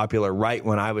became popular right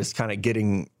when I was kind of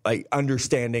getting like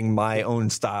understanding my own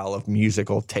style of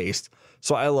musical taste.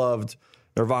 So I loved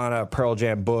Nirvana, Pearl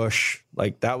Jam, Bush.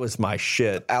 Like that was my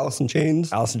shit. Alice in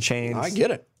Chains. I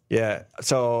get it. Yeah.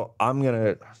 So I'm going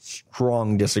to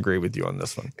strong disagree with you on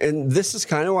this one. And this is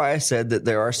kind of why I said that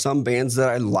there are some bands that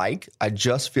I like. I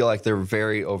just feel like they're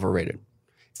very overrated.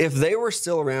 If they were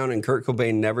still around and Kurt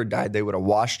Cobain never died, they would have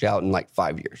washed out in like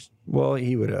 5 years. Well,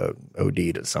 he would have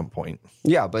OD'd at some point.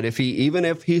 Yeah, but even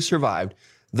if he survived,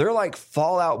 they're like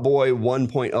Fall Out Boy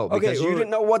 1.0 because you didn't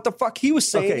know what the fuck he was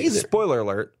saying either. Spoiler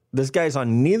alert. This guy's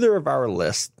on neither of our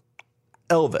lists.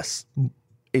 Elvis.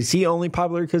 Is he only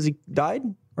popular because he died?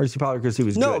 Or is he popular because he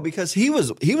was No, good? because he was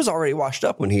already washed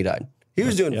up when he died. He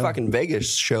was doing fucking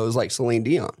Vegas shows like Celine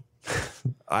Dion.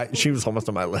 She was almost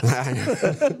on my list.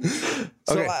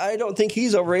 So I don't think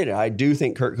he's overrated. I do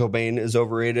think Kurt Cobain is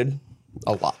overrated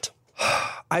a lot.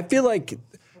 I feel like,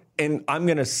 and I'm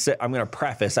gonna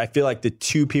preface, I feel like the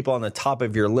two people on the top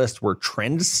of your list were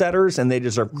trendsetters and they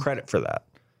deserve credit for that.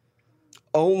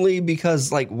 Only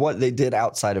because like what they did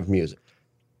outside of music.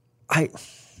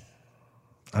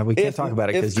 We can't talk about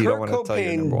it because you don't want to tell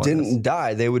your number one. If Kurt Cobain didn't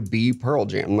die, they would be Pearl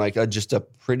Jam, like just a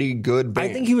pretty good band.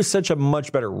 I think he was such a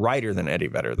much better writer than Eddie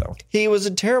Vedder, though. He was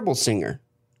a terrible singer.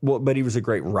 Well, but he was a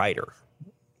great writer.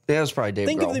 Yeah, that was probably Dave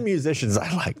Grohl. Think of the musicians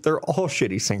I like. They're all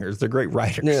shitty singers. They're great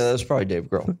writers. Yeah, that was probably Dave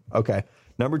Grohl. Okay.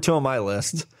 Number 2 on my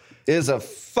list is a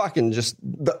fucking just,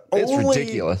 it's only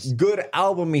ridiculous. Good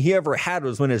album he ever had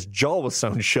was when his jaw was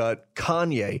sewn shut.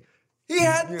 Kanye. He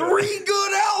had 3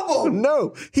 good albums.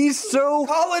 No, he's so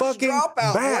College fucking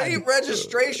Dropout, bad. Late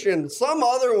Registration, some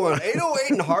other one,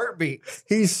 808 and Heartbeat.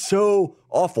 He's so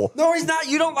awful. No, he's not.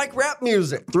 You don't like rap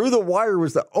music. Through the Wire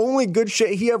was the only good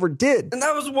shit he ever did. And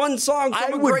that was one song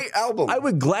from a great album. I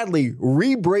would gladly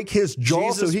re-break his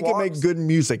jaw so he can make good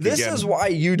music again. This is why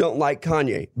you don't like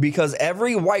Kanye. Because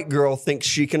every white girl thinks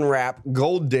she can rap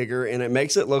Gold Digger and it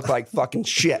makes it look like fucking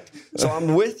shit. So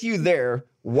I'm with you there.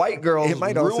 White girls It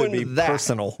might also ruined be that.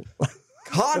 personal.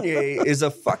 Kanye is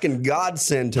a fucking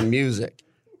godsend to music.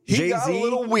 He got a Jay-Z,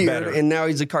 little weird, better. and now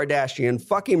he's a Kardashian.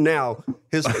 Fuck him now.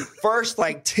 His first,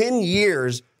 10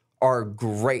 years are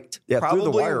great. Yeah, Through the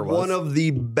Probably Wire was. one of the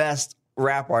best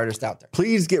rap artists out there.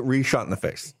 Please get re-shot in the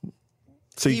face.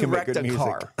 So you He can make wrecked good a music.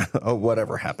 car. Oh,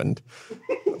 whatever happened.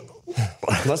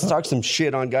 Let's talk some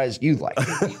shit on guys you like.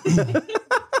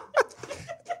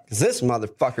 Because this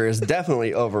motherfucker is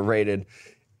definitely overrated.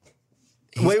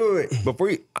 Wait. Before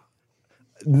you...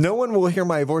 No one will hear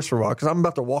my voice for a while because I'm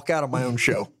about to walk out of my own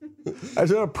show. I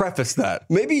just want to preface that.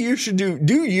 Maybe you should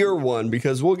do your one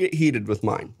because we'll get heated with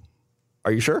mine.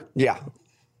 Are you sure? Yeah.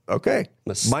 Okay.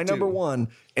 My number 1,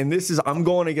 and this is, I'm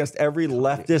going against every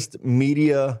leftist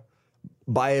media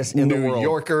bias in the world. New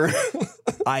Yorker.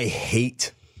 I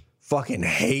fucking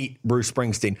hate Bruce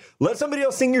Springsteen. Let somebody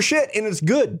else sing your shit and it's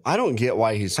good. I don't get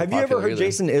why he's so Have you ever popular heard either.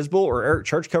 Jason Isbell or Eric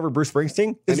Church cover Bruce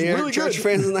Springsteen? It's Any really Eric Church good.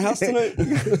 fans in the house tonight?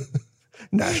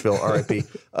 Nashville, RIP.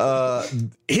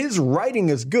 His writing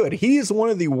is good. He is one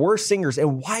of the worst singers.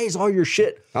 And why is all your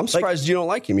shit? I'm surprised you don't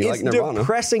like him. You like Nirvana. It's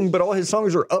depressing, but all his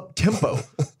songs are up tempo.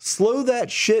 Slow that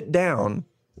shit down.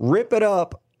 Rip it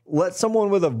up. Let someone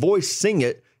with a voice sing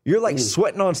it. You're like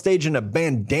sweating on stage in a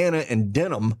bandana and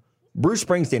denim. Bruce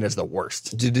Springsteen is the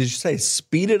worst. Did you say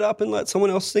speed it up and let someone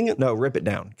else sing it? No, rip it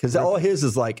down. Because all his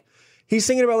is like, he's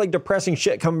singing about like depressing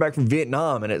shit coming back from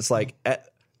Vietnam, and it's like at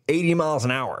 80 miles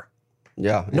an hour.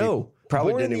 Yeah. No,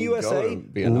 probably Born in didn't the even go USA. to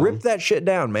Vietnam. Rip that shit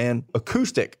down, man.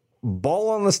 Acoustic, ball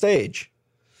on the stage.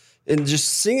 And just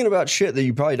singing about shit that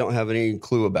you probably don't have any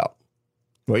clue about.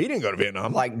 Well, you didn't go to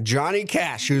Vietnam. Like Johnny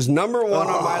Cash, who's number 1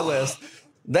 on my list.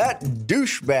 That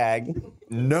douchebag.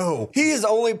 No. He is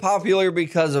only popular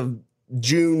because of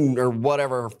June or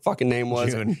whatever her fucking name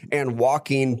was June. and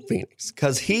Joaquin Phoenix.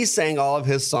 Because he sang all of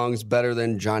his songs better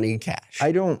than Johnny Cash.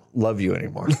 I don't love you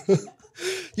anymore.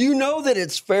 You know that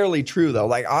it's fairly true, though.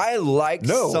 Like, I like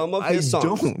some of his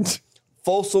songs. Don't.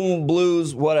 Folsom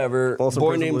Blues, whatever. Folsom Boy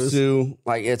Prison Named Blues. Sue.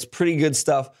 Like, it's pretty good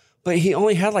stuff. But he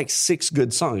only had like 6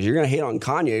 good songs. You're going to hate on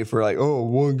Kanye for like, oh,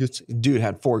 one good. Dude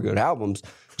had 4 good albums.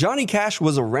 Johnny Cash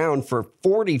was around for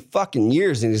 40 fucking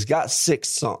years and he's got 6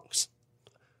 songs.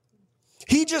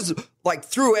 He just like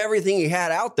threw everything he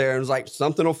had out there and was like,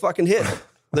 something will fucking hit.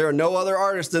 There are no other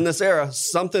artists in this era.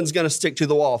 Something's going to stick to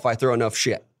the wall if I throw enough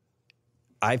shit.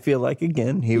 I feel like,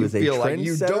 again, he was a feel like trendsetter.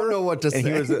 you don't know what to and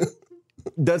he say. was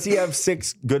does he have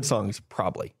 6 good songs?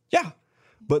 Probably. Yeah.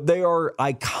 But they are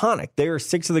iconic. They are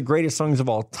 6 of the greatest songs of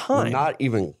all time. Not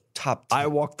even top 10. I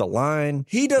Walk the Line.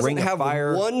 He doesn't Ring of have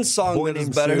Fire, one song Boy that is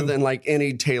Named better Sue. than like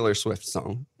any Taylor Swift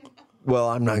song. Well,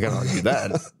 I'm not going to argue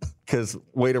that because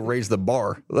way to raise the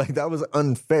bar. Like, that was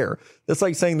unfair. That's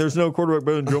like saying there's no quarterback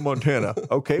better than Joe Montana.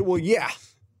 Okay, well, yeah.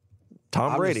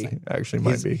 Tom Brady actually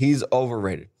might be. He's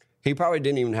overrated. He probably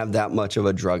didn't even have that much of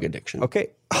a drug addiction.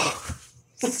 Okay.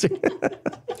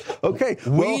 Okay.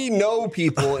 We know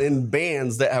people in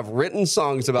bands that have written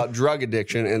songs about drug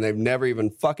addiction and they've never even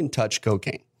fucking touched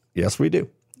cocaine. Yes, we do.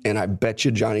 And I bet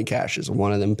you Johnny Cash is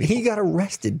one of them people. He got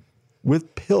arrested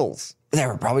with pills. They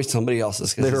were probably somebody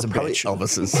else's. They were probably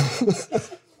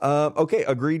Elvis's. Okay,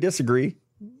 agree, disagree.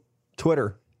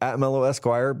 Twitter, @Mellow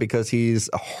Esquire, because he's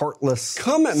a heartless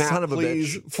Come at son Matt, of a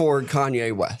please, bitch. for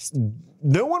Kanye West.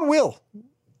 No one will.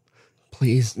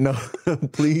 Please. No,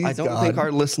 please, I don't God. think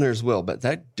our listeners will, but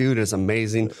that dude is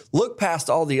amazing. Look past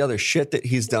all the other shit that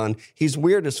he's done. He's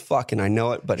weird as fuck, and I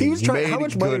know it, but He was trying. made How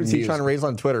much money good was he music. trying to raise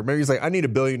on Twitter? Maybe he's like, I need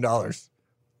 $1 billion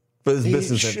for this He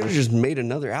business should have interest. just made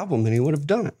another album, and he would have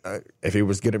done it. If he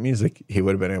was good at music, he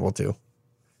would have been able to.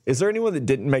 Is there anyone that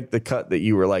didn't make the cut that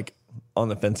you were like on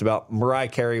the fence about? Mariah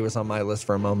Carey was on my list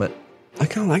for a moment. I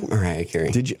kind of like Mariah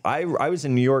Carey. Did you? I was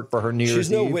in New York for her New Year's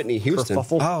She's no Eve Whitney Houston.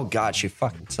 kerfuffle. Oh, God, she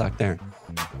fucking sucked there.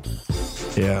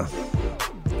 Yeah.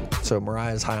 So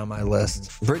Mariah's high on my list.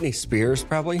 Britney Spears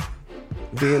probably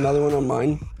be another one on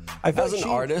mine. I felt As an she-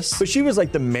 artist, but she was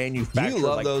like the manufacturer. you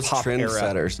love like, those pop era.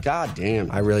 trendsetters. God damn.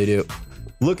 I really do.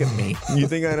 Look at me. You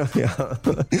think I know? Yeah.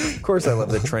 Of course I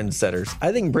love the trendsetters.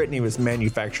 I think Britney was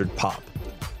manufactured pop.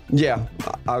 Yeah,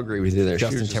 I'll agree with you there. She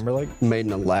Justin was just Timberlake? made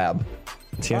in a lab.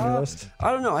 Is he on your list?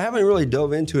 I don't know. I haven't really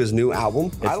dove into his new album.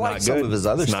 I It's like not some good. of his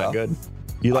other It's stuff. not good.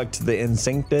 You liked the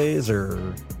NSYNC days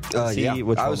or? Yeah,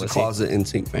 which I one was a he? closet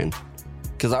NSYNC fan.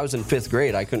 Because I was in 5th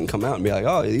grade. I couldn't come out and be like,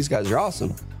 oh, these guys are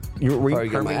awesome. Were Or you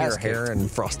get my perming your ass hair kicked. and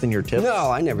frosting your tips? No,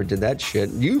 I never did that shit.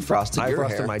 You frosted I your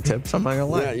frosted hair. my tips. I'm not gonna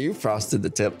lie. Yeah, you frosted the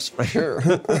tips for sure.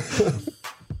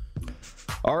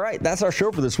 All right, that's our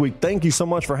show for this week. Thank you so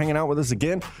much for hanging out with us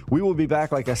again. We will be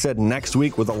back, like I said, next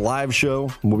week with a live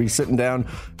show. We'll be sitting down,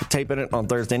 taping it on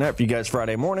Thursday night for you guys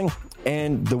Friday morning.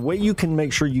 And the way you can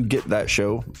make sure you get that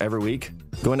show every week,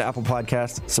 go into Apple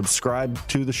Podcasts, subscribe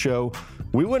to the show.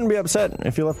 We wouldn't be upset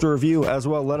if you left a review as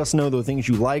well. Let us know the things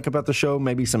you like about the show,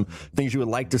 maybe some things you would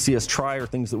like to see us try or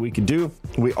things that we could do.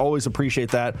 We always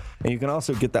appreciate that. And you can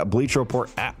also get that Bleacher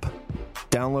Report app.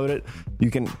 Download it. You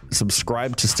can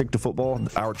subscribe to Stick to Football,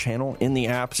 our channel, in the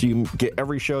app, so you get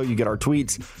every show, you get our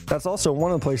tweets. That's also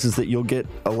one of the places that you'll get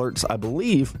alerts, I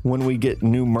believe, when we get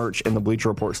new merch in the Bleacher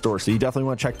Report store. So you definitely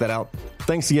want to check that out.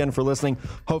 Thanks again for listening.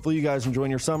 Hopefully you guys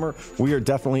enjoying your summer. We are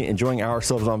definitely enjoying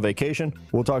ourselves on vacation.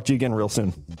 We'll talk to you again real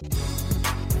soon.